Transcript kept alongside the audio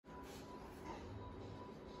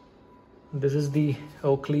This is the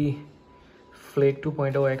Oakley Flak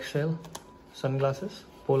 2.0 XL sunglasses,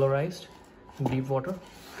 polarized, deep water.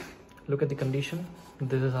 Look at the condition.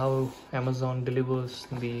 This is how Amazon delivers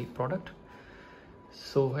the product.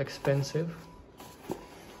 So expensive,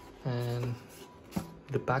 and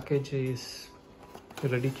the package is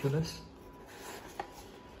ridiculous.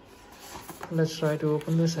 Let's try to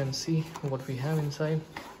open this and see what we have inside.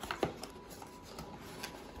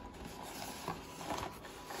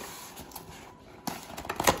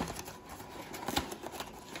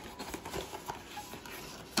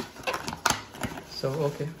 So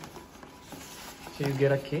okay, so you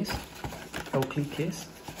get a case, Oakley case,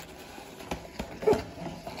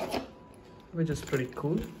 which is pretty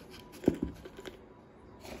cool,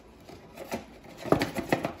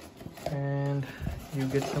 and you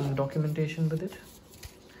get some documentation with it,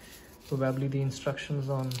 probably the instructions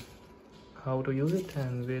on how to use it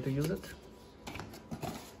and where to use it.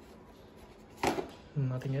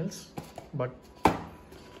 Nothing else, but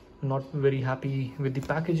not very happy with the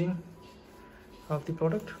packaging of the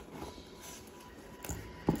product.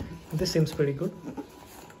 This seems pretty good.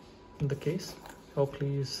 In the case,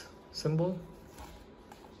 Oakley's symbol.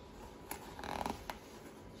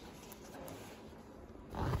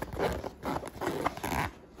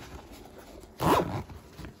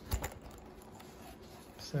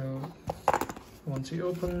 So once you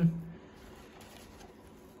open,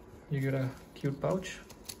 you get a cute pouch.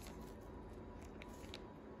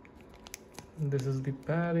 This is the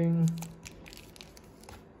padding,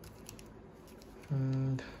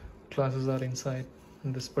 and glasses are inside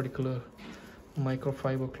this particular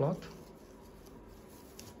microfiber cloth.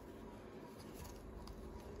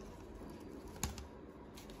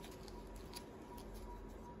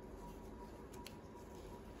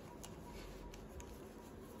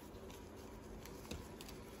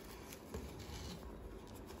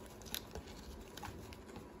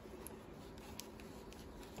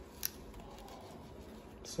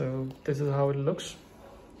 So this is how it looks.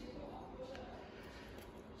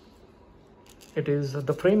 It is,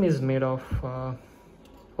 the frame is made of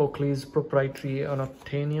Oakley's proprietary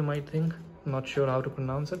unobtainium, I think. Not sure how to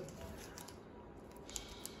pronounce it.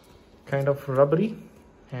 Kind of rubbery,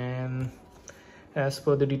 and as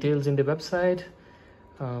per the details in the website,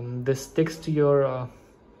 this sticks to your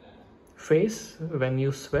face when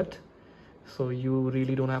you sweat, so you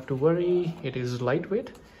really don't have to worry. It is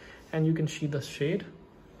lightweight, and you can see the shade.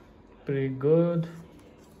 Pretty good.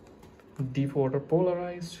 Deep water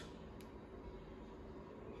polarized.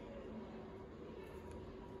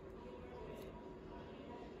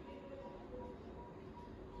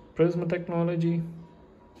 Prism technology.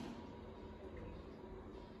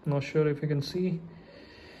 Not sure if you can see.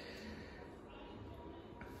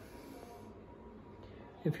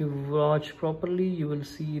 If you watch properly, you will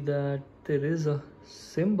see that there is a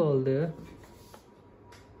symbol there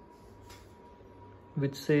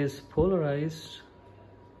which says polarized.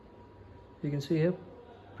 You can see here,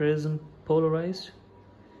 Prism Polarized.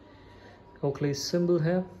 Oakley's symbol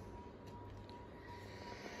here.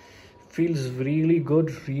 Feels really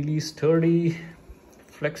good, really sturdy,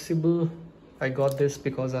 flexible. I got this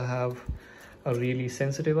because I have a really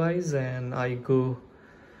sensitive eyes, and I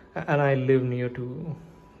live near to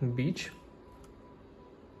beach,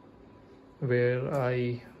 where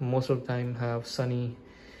I most of the time have sunny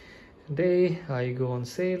day. I go on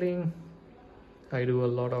sailing, I do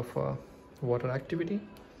a lot of water activity,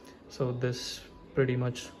 so this pretty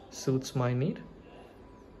much suits my need.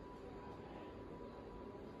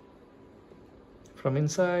 From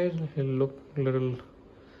inside, it'll look a little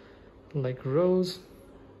like rose.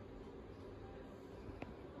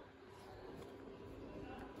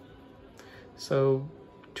 So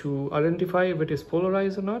to identify if it is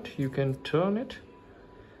polarized or not, you can turn it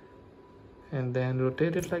and then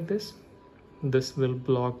rotate it like this. This will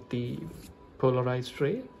block the polarized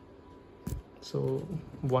ray. So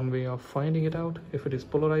one way of finding it out if it is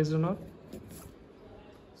polarized or not.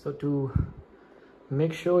 So to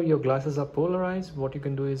make sure your glasses are polarized, what you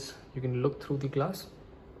can do is you can look through the glass.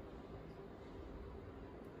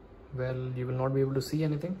 Well, you will not be able to see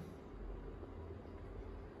anything.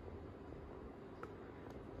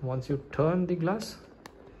 Once you turn the glass,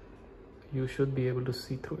 you should be able to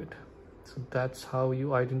see through it. So that's how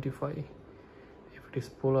you identify if it is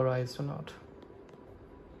polarized or not.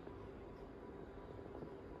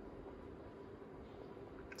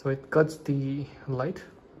 So it cuts the light,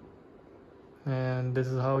 and this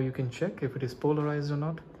is how you can check if it is polarized or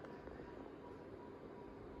not.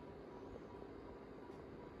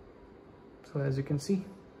 So as you can see,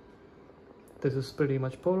 this is pretty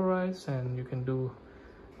much polarized, and you can do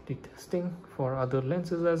the testing for other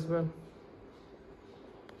lenses as well.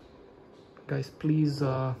 Guys, please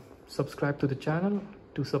subscribe to the channel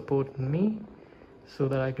to support me so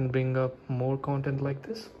that I can bring up more content like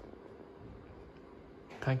this.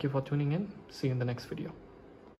 Thank you for tuning in. See you in the next video.